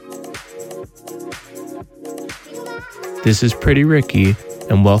This is Pretty Ricky,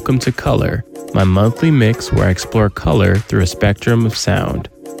 and welcome to Color, my monthly mix where I explore color through a spectrum of sound.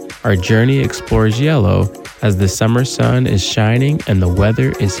 Our journey explores yellow as the summer sun is shining and the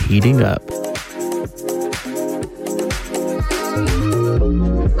weather is heating up.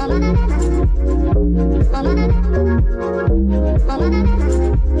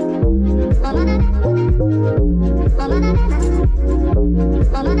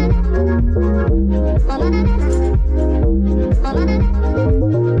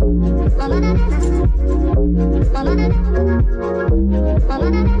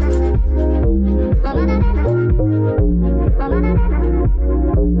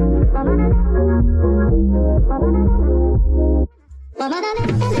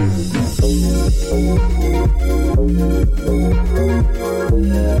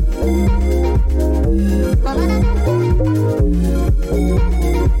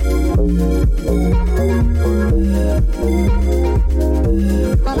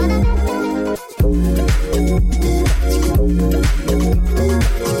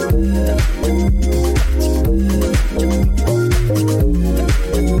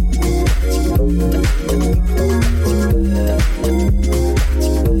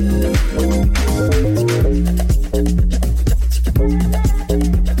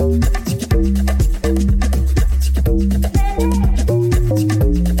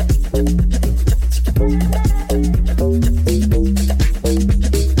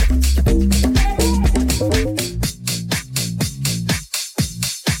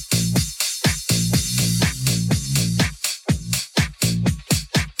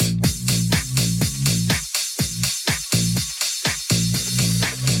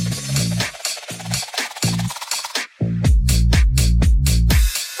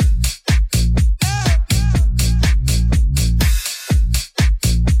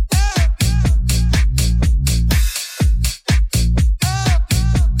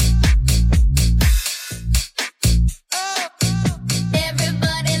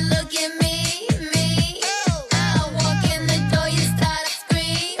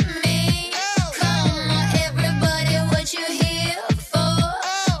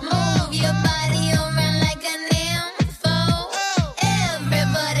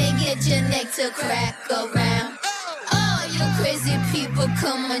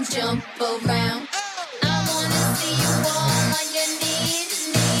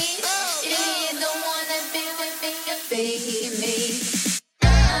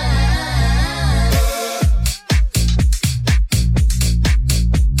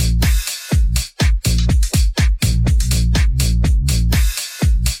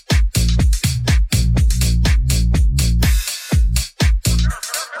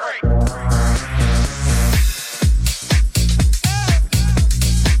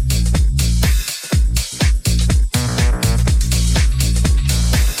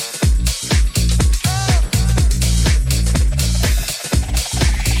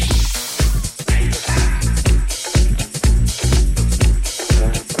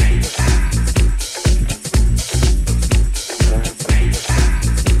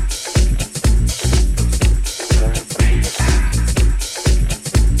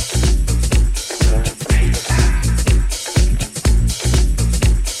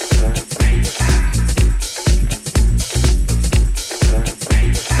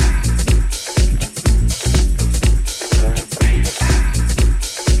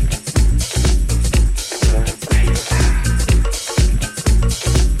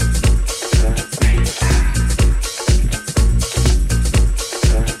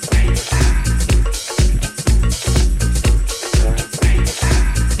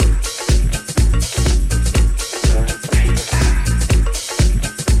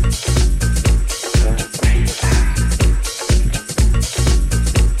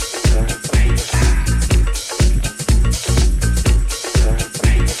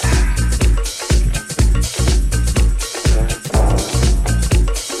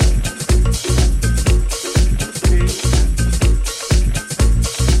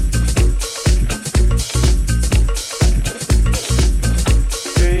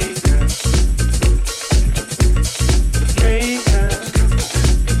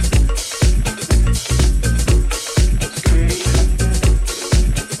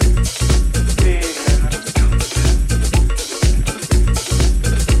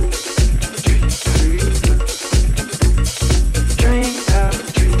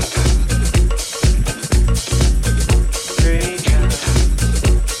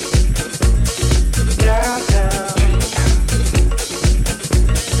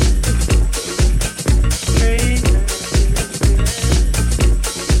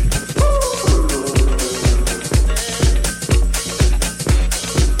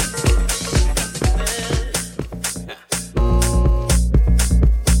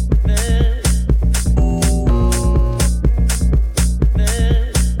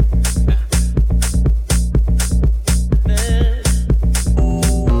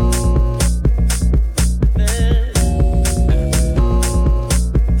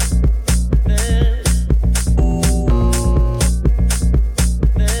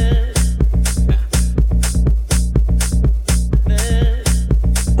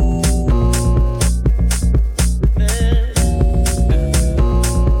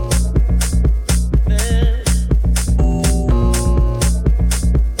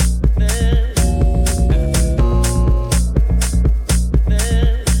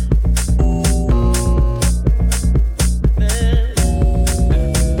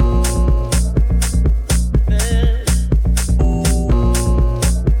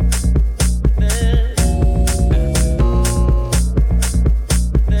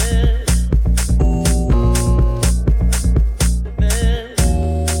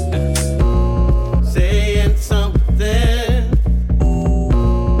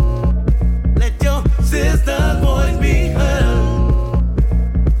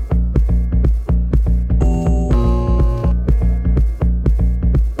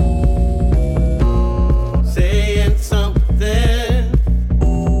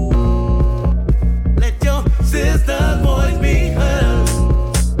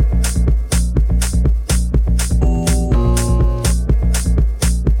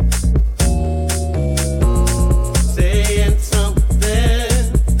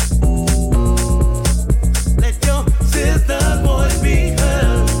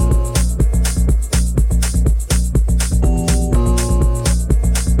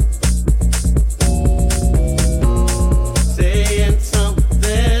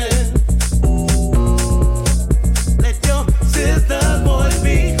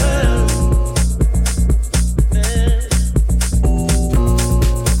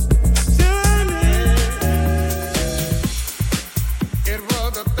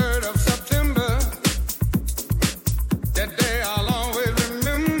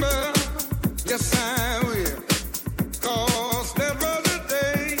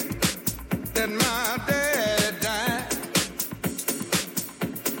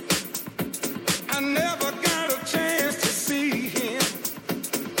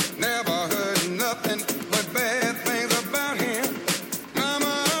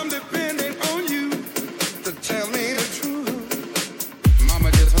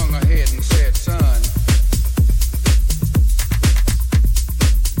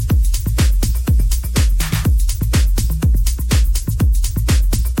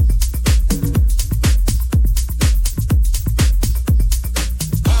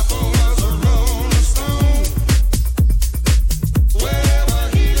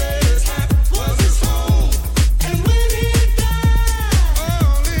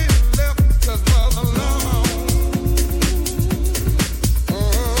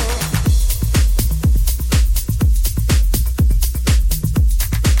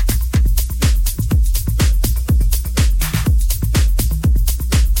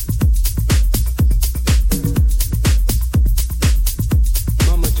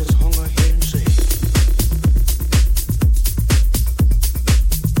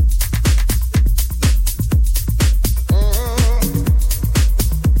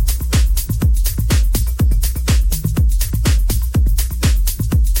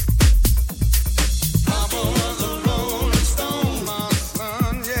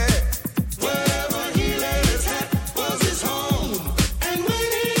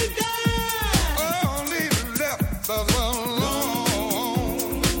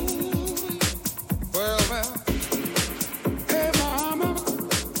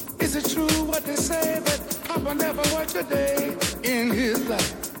 Papa never worked a day in his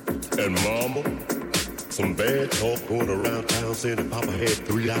life. And Mama, some bad talk going around town saying that Papa had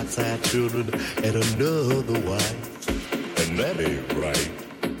 3 outside children and another wife. And that ain't right.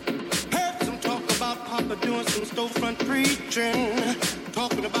 Heard some talk about Papa doing some storefront preaching,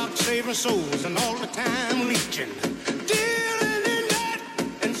 talking about saving souls and all the time leeching. Dealing in that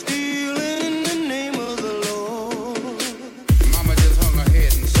and stealing in the name of the Lord. Mama just hung her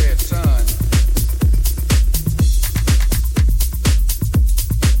head and said, son,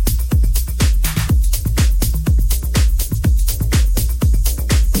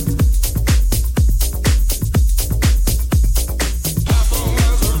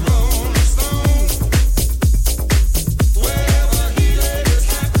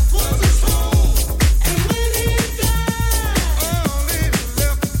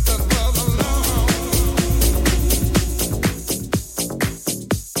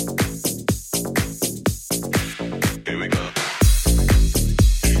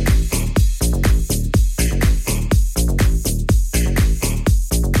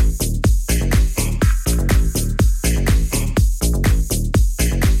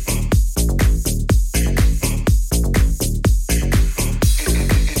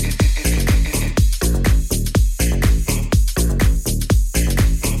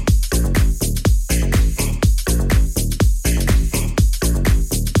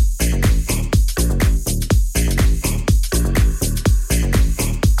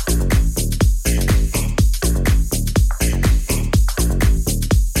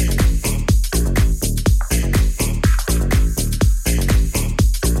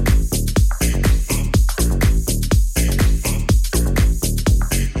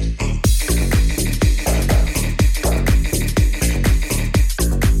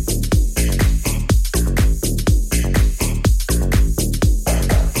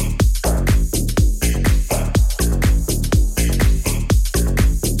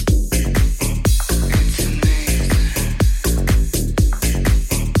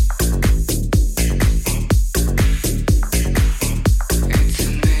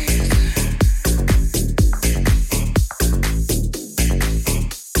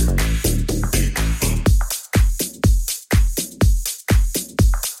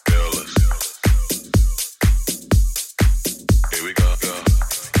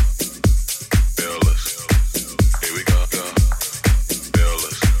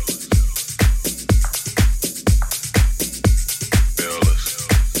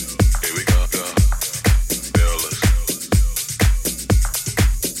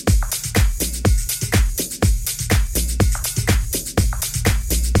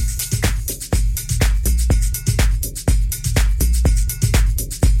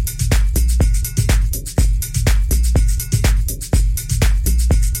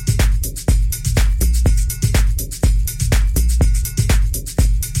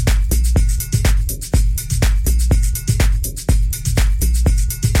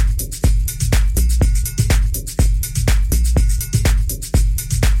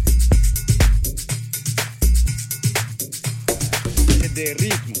 de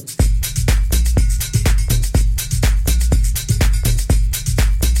ritmo.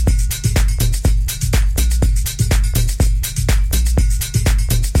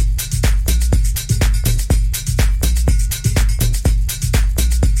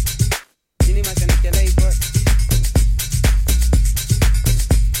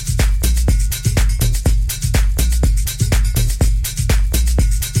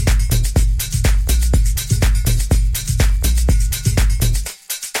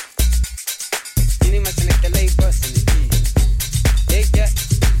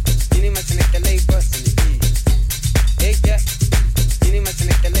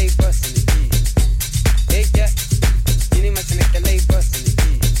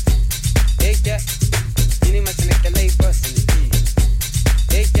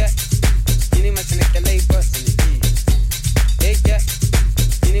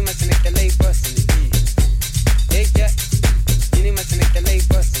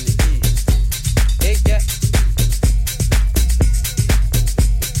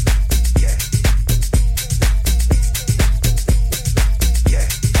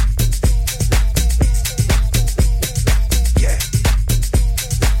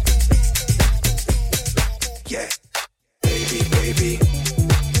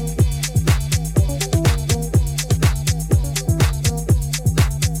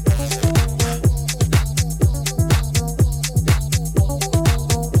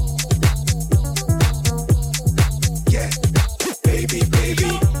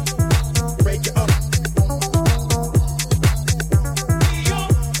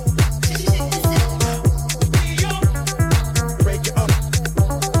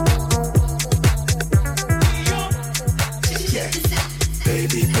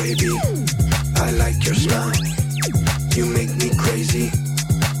 Baby, baby, I like your smile. You make me crazy.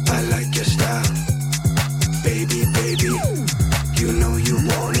 I like your style. Baby, baby, you know you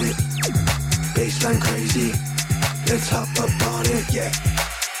want it. Baseline crazy. Let's hop up on it, yeah.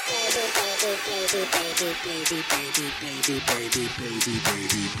 Baby, baby, baby, baby, baby, baby, baby, baby,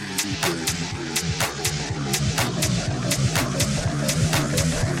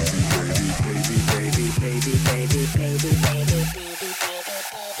 baby,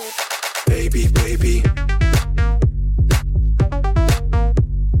 baby, baby.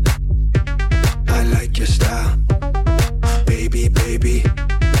 I like your style. Baby, baby.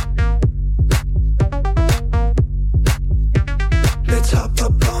 Let's hop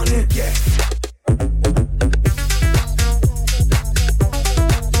up on it, yeah.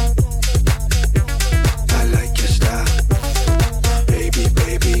 I like your style. Baby,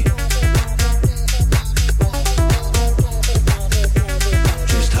 baby.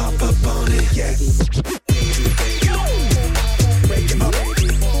 Just hop up on it, yeah. Baby, baby. Baby, baby.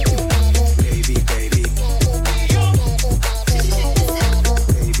 Baby, baby.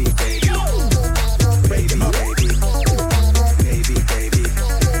 Baby, baby. Baby, baby. Baby, baby.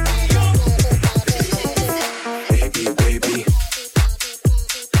 Baby, baby.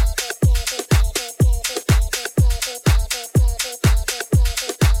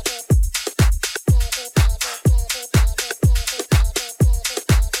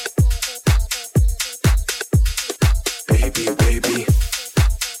 Baby, baby.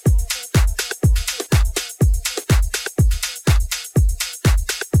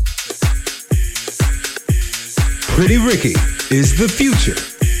 Pretty Ricky is the future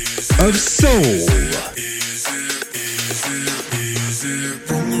of soul.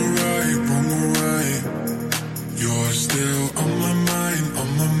 You're still on my mind.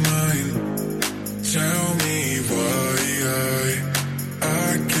 Tell me why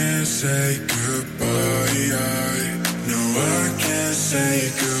I can't say goodbye. No, I can't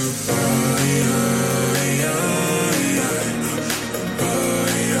say goodbye.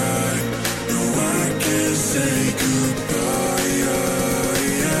 No, I can't say goodbye.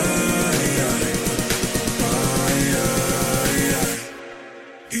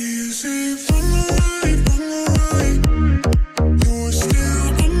 Is it from the right? You're still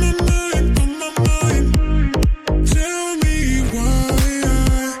on my mind. Tell me why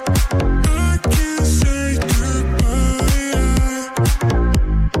I can't say goodbye.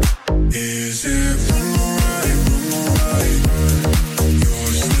 Is it from the right?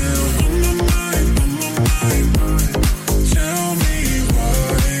 You're still on my mind. Tell me why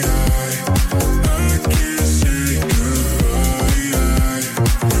I can't say goodbye.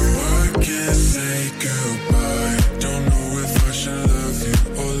 No, I can't say goodbye. Don't know if I should love you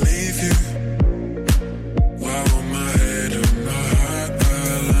or leave you. Why will my head and my heart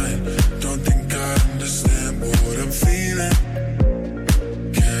align? Don't think I understand what I'm feeling.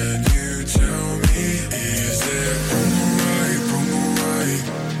 Can you tell me? Is it wrong or right?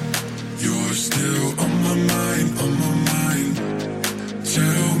 You're still on my mind.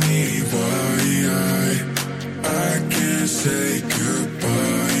 Tell me why I can't say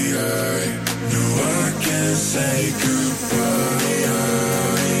goodbye. No, I can't say goodbye.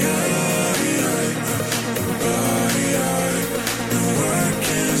 No, I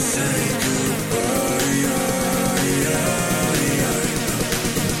can't say goodbye.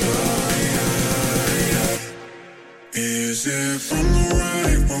 Is it from the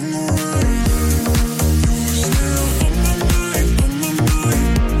right? You're still on my mind.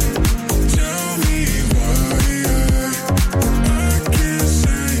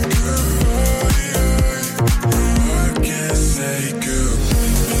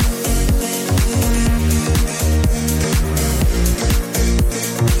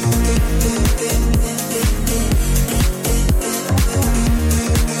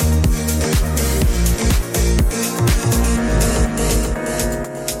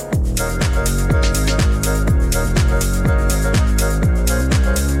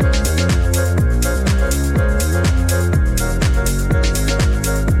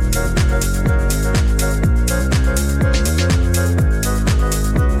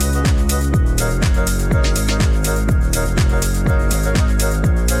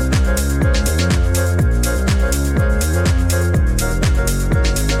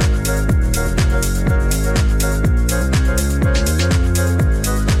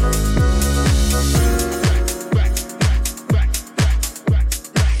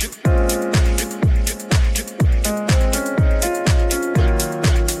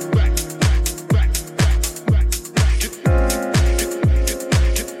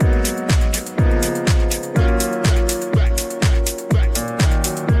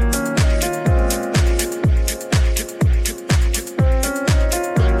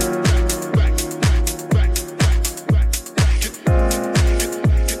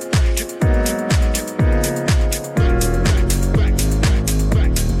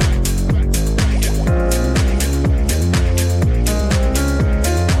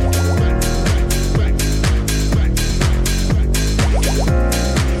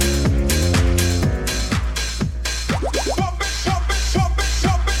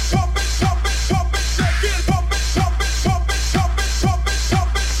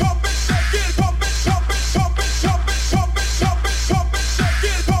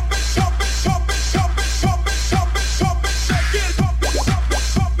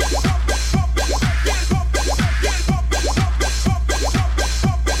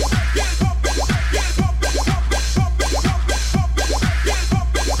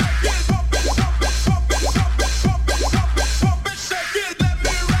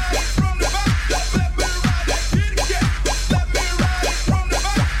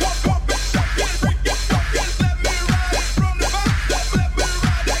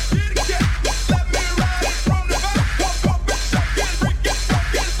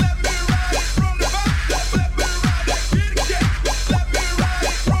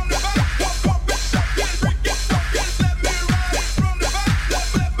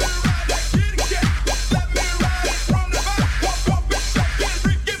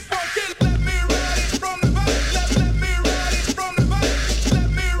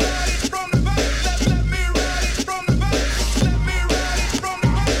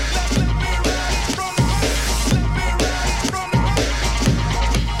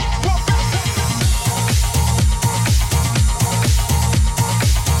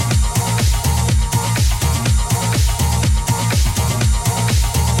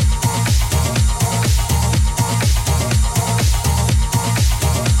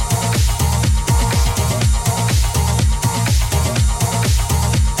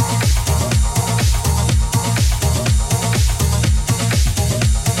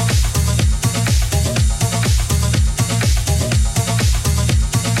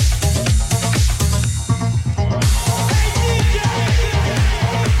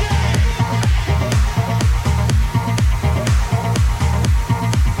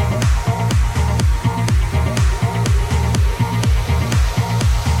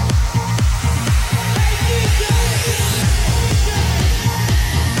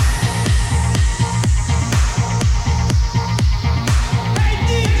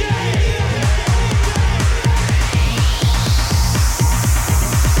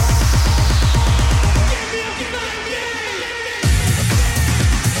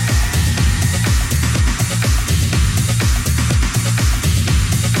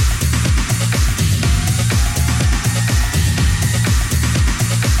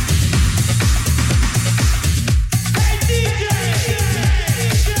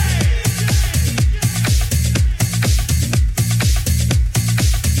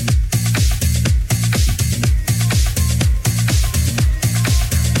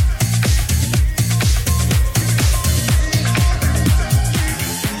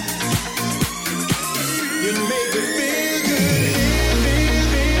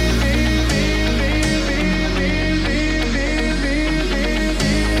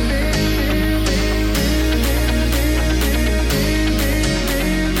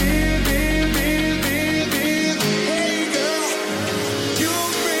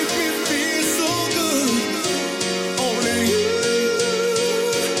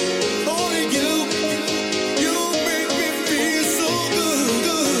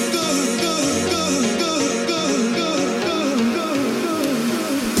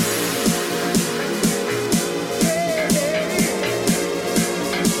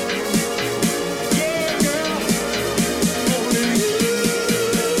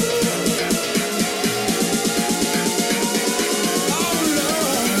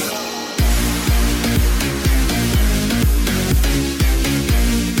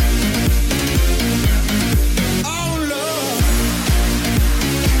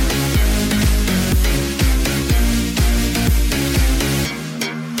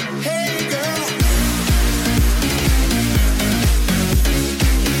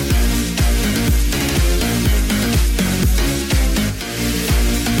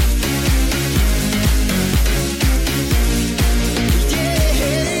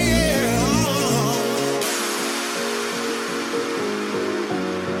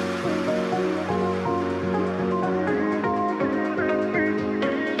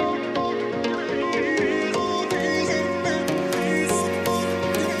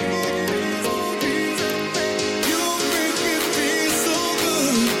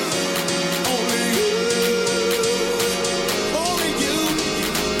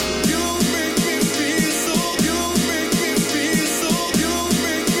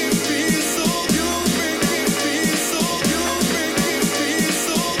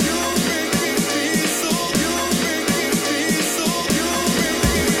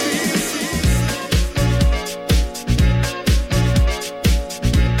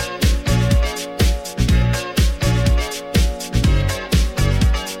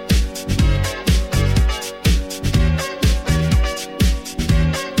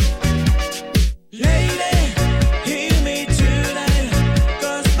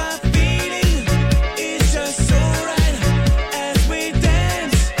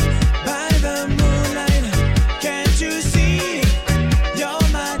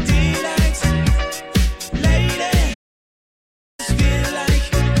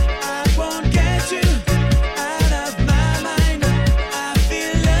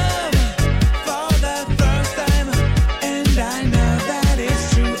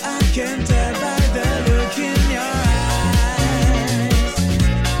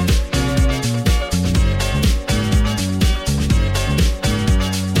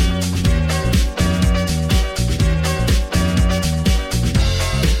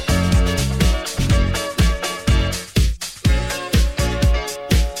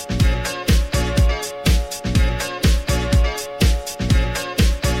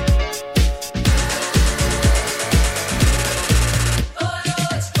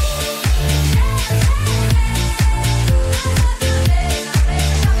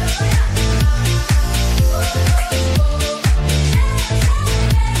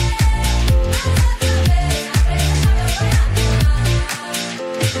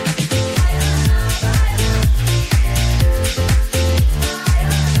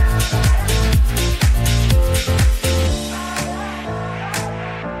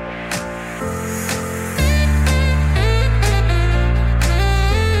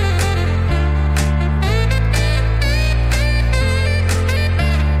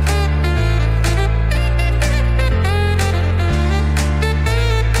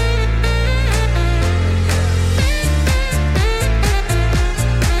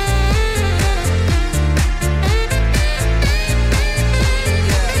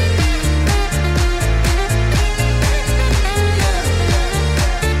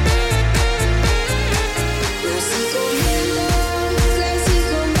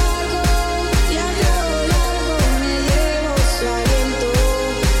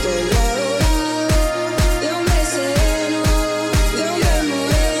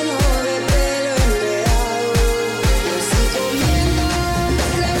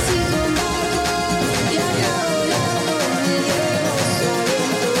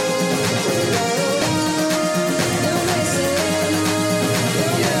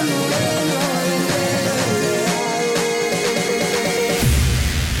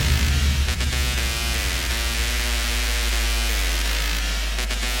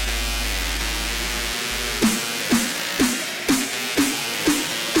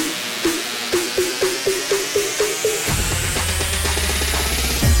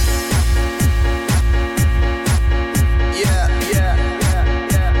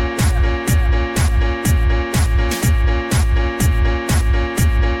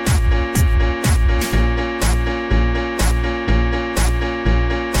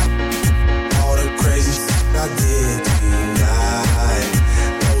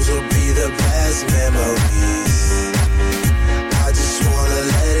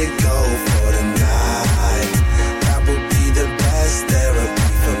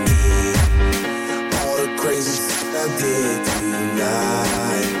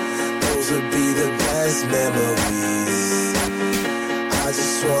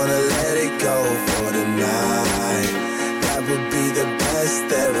 just wanna let it go for tonight. That would be the best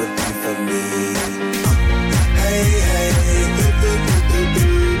therapy for me. Hey, hey,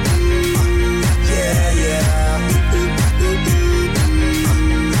 yeah, yeah.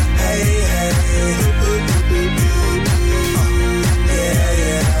 Hey, hey, yeah, yeah.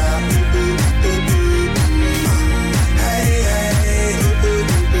 Hey, hey,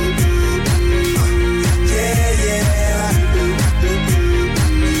 yeah, yeah.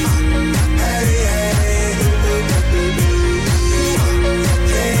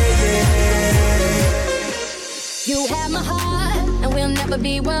 You have my heart, and we'll never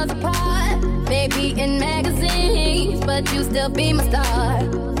be worlds apart. Maybe in magazines, but you still be my star.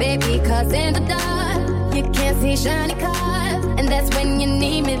 Baby, cause in the dark, you can't see shiny cars. And that's when you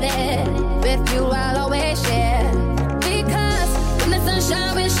need me there. With you, I'll always share. Because when the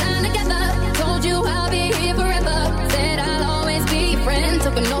sunshine, we shine together. Told you I'll be here forever. Said I'll always be your friend.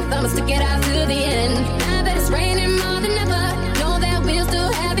 Took an oath, I'ma stick it out to the end. Now that it's raining more than ever, know that we'll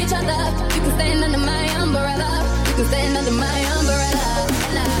still have each other. You can stand under my umbrella. You can stand under my umbrella.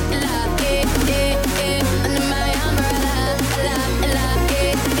 La, la, eh, eh, eh. Under my umbrella. La, la,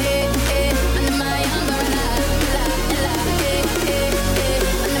 eh, eh, eh. Under my umbrella. La, la, eh, eh, eh.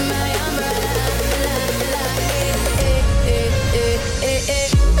 Under my umbrella. La, la, eh, eh, eh, eh, eh.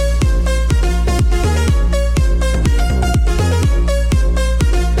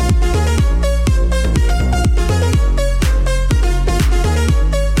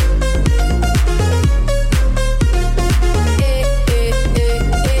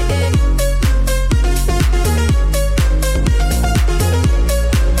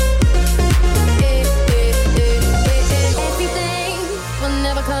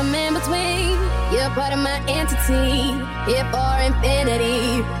 Part of my entity, here for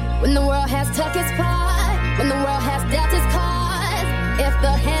infinity. When the world has took its part, when the world has dealt its cards, if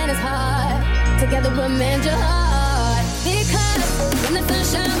the hand is hard, together we'll mend your heart. Because when the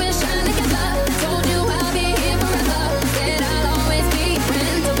sunshine will shine